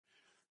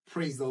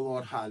Praise the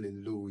Lord.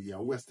 Hallelujah.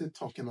 We're still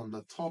talking on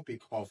the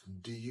topic of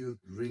do you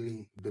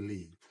really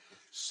believe?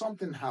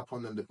 Something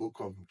happened in the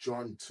book of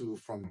John 2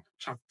 from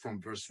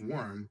verse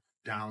 1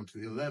 down to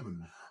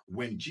 11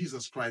 when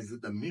Jesus Christ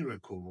did the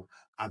miracle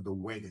at the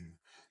wedding.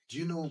 Do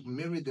you know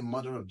Mary, the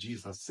mother of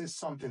Jesus, says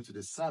something to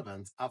the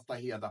servants after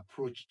he had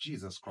approached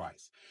Jesus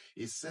Christ?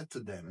 He said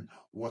to them,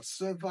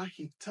 whatsoever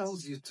he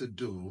tells you to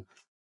do,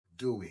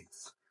 do it.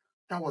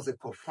 That was a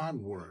profound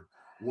word.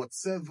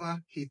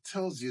 Whatsoever he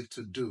tells you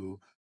to do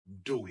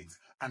it.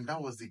 And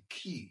that was the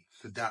key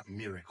to that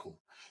miracle.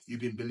 You've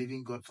been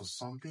believing God for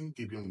something,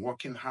 you've been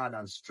working hard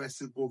and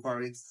stressing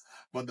over it.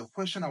 But the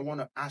question I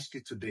want to ask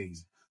you today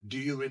is, do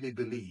you really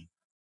believe?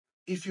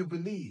 If you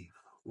believe,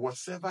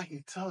 whatever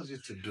he tells you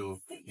to do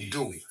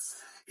it.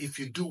 If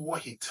you do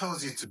what he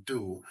tells you to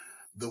do,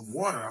 the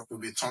water will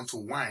be turned to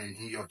wine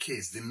in your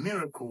case. The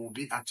miracle will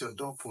be at your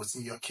doorpost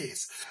in your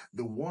case.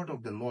 The word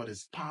of the Lord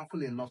is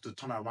powerful enough to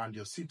turn around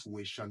your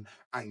situation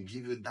and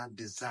give you that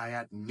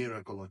desired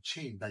miracle or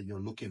change that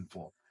you're looking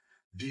for.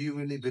 Do you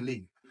really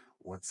believe?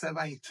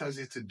 Whatever he tells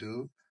you to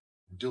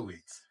do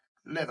it.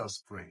 Let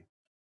us pray.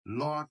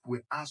 Lord,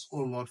 we ask, oh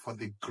Lord, for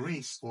the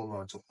grace, oh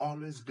Lord, to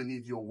always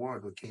believe your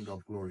word, O King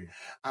of glory,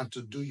 and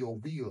to do your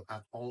will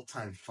at all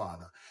times,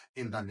 Father,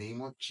 in the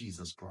name of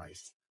Jesus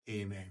Christ.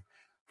 Amen.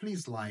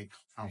 Please like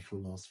and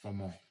follow us for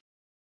more.